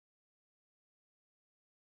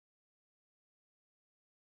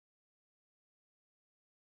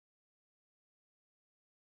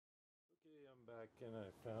back and I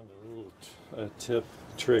found a little tip,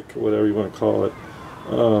 trick, whatever you want to call it.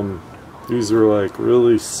 These are like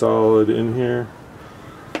really solid in here,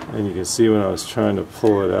 and you can see when I was trying to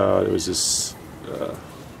pull it out, it was just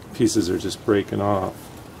pieces are just breaking off.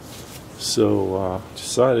 So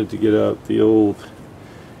decided to get out the old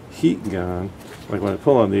heat gun. Like when I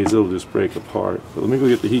pull on these, it'll just break apart. But let me go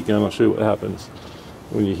get the heat gun. I'll show you what happens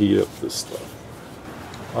when you heat up this stuff.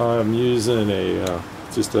 I'm using a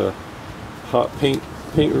just a hot paint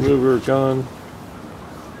remover gun.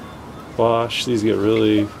 Bosch. These get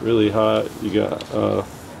really hot. You got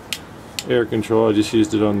air control. I just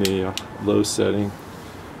used it on the low setting.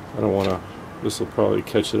 I don't want to. This will probably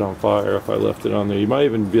catch it on fire if I left it on there. You might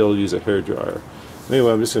even be able to use a hairdryer.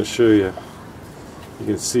 Anyway, I'm just going to show you. You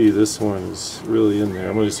can see this one is really in there.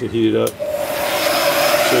 I'm going to just heat it up. Show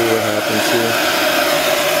you what happens here.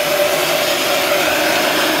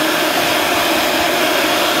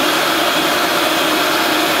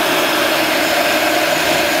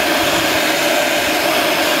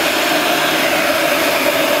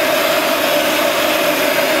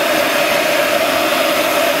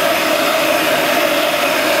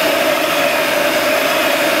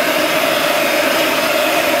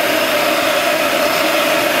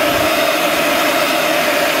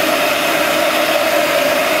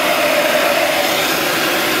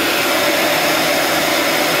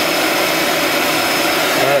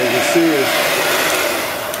 See is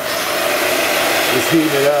heating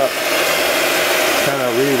it up, kind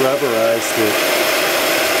of re-rubberized it,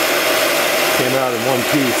 came out in one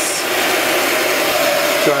piece.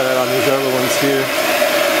 Try that on these other ones here.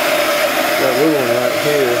 That little one right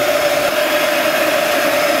here.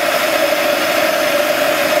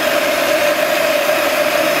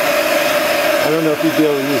 I don't know if you'd be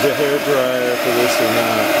able to use a hairdryer for this or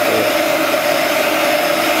not, but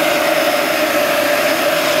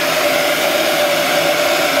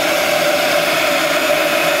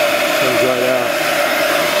right out.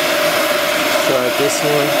 Try this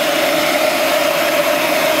one.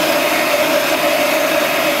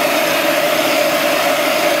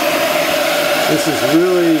 This is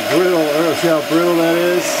really brittle. Oh, see how brittle that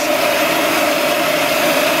is?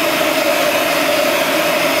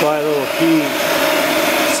 Apply a little heat.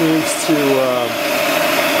 Seems to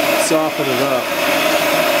soften it up.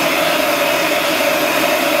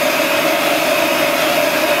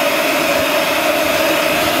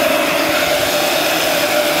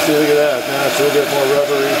 See, look at that. Now it's a little bit more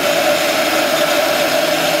rubbery.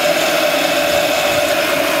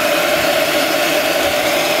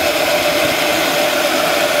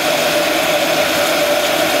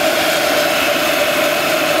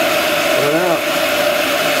 Coming out.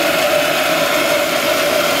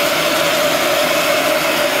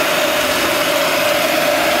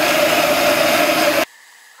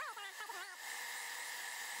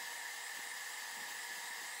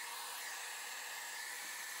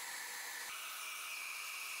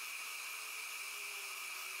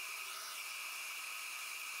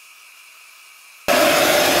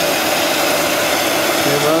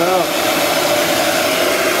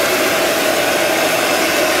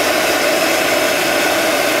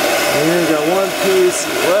 And then got one piece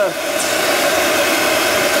left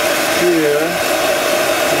here.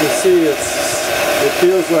 You can see it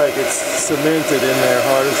feels like it's cemented in there,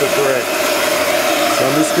 hard as a brick. So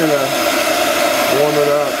I'm just gonna warm it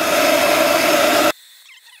up.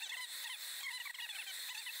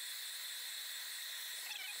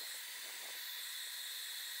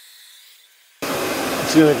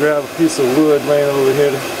 Just gonna grab a piece of wood laying over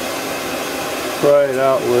here to pry it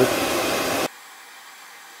out with.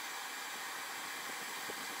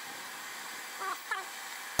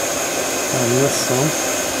 And this one,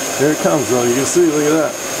 here it comes though, you can see, look at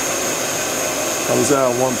that. Comes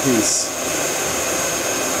out in one piece.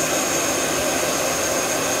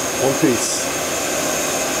 One piece.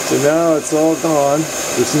 So now it's all gone.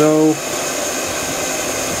 There's no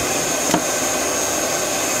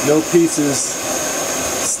pieces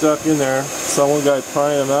stuck in there. Someone got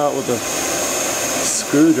prying them out with a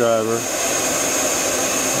screwdriver.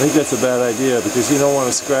 I think that's a bad idea because you don't want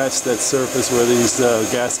to scratch that surface where these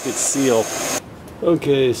gaskets seal.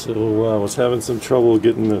 Okay, so I was having some trouble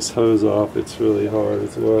getting this hose off. It's really hard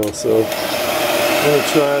as well. So I'm going to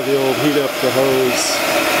try the old heat up the hose.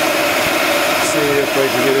 See if I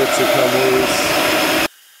can get it to come loose.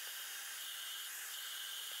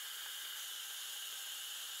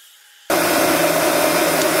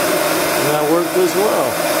 And that worked as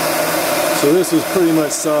well. So this was pretty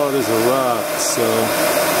much solid as a rock. So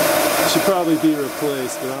should probably be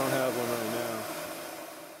replaced, but I don't have one right now.